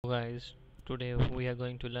Guys, today we are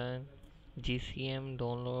going to learn GCM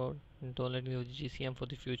downloading of GCM for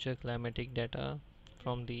the future climatic data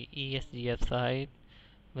from the ESGF site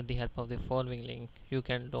with the help of the following link. You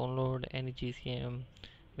can download any GCM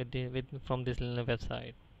from this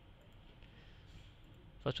website.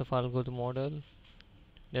 First of all, go to model.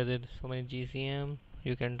 There is so many GCM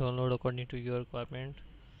you can download according to your requirement.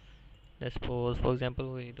 Let's suppose, for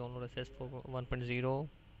example, we download SS for 1.0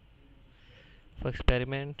 for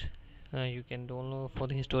experiment. You can download for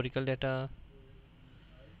the historical data.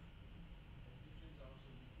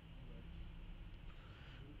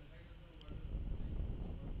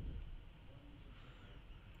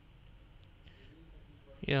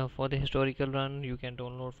 Yeah, for the historical run you can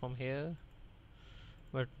download from here,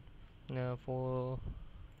 but for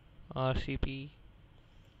RCP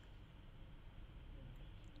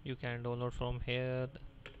you can download from here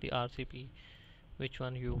the RCP which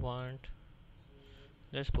one you want.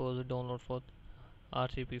 Let's suppose download for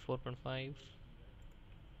RCP 4.5.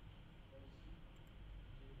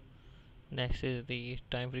 Next is the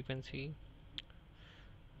time frequency.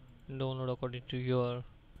 Download according to your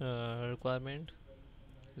requirement.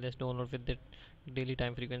 Let's download with the daily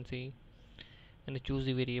time frequency and choose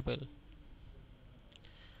the variable.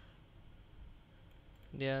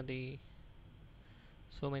 There are the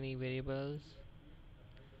so many variables.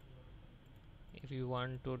 If you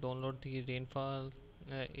want to download the rainfall,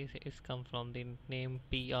 is come from the name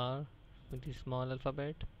PR with the small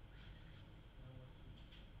alphabet.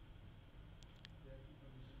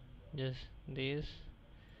 Just this.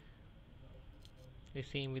 The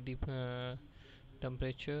same with the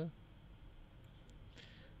temperature.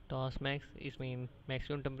 TOS max is mean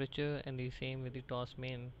maximum temperature, and the same with the TOS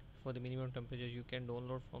min for the minimum temperature. You can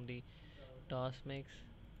download from the TOS max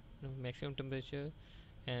maximum temperature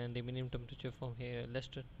and the minimum temperature from here. Let's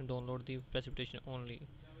download the precipitation only.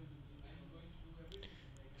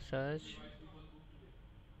 Search.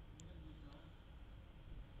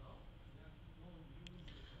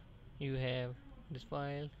 You have this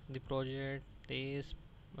file, the project, this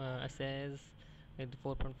assess with the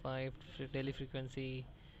 4.5 daily frequency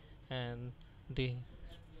and the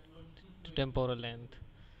temporal length,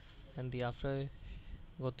 and the after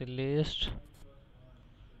got the list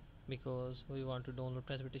because we want to download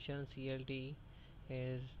precipitation. CLT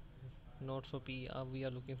is not for PR, we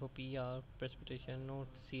are looking for PR precipitation, not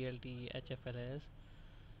CLT HFLS,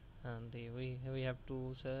 and we have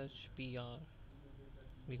to search PR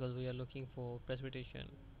because we are looking for precipitation.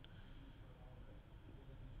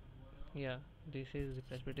 Yeah, this is the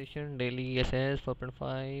precipitation daily SS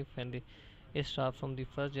 4.5, and it starts from the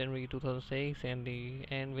 1st January 2006 and the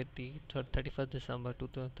end with the 31st December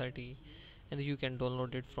 2030, and you can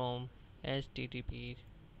download it from HTTP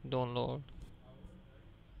download.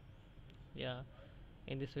 Yeah,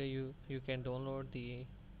 in this way you can download the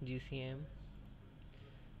GCM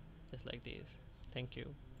just like this. Thank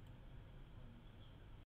you.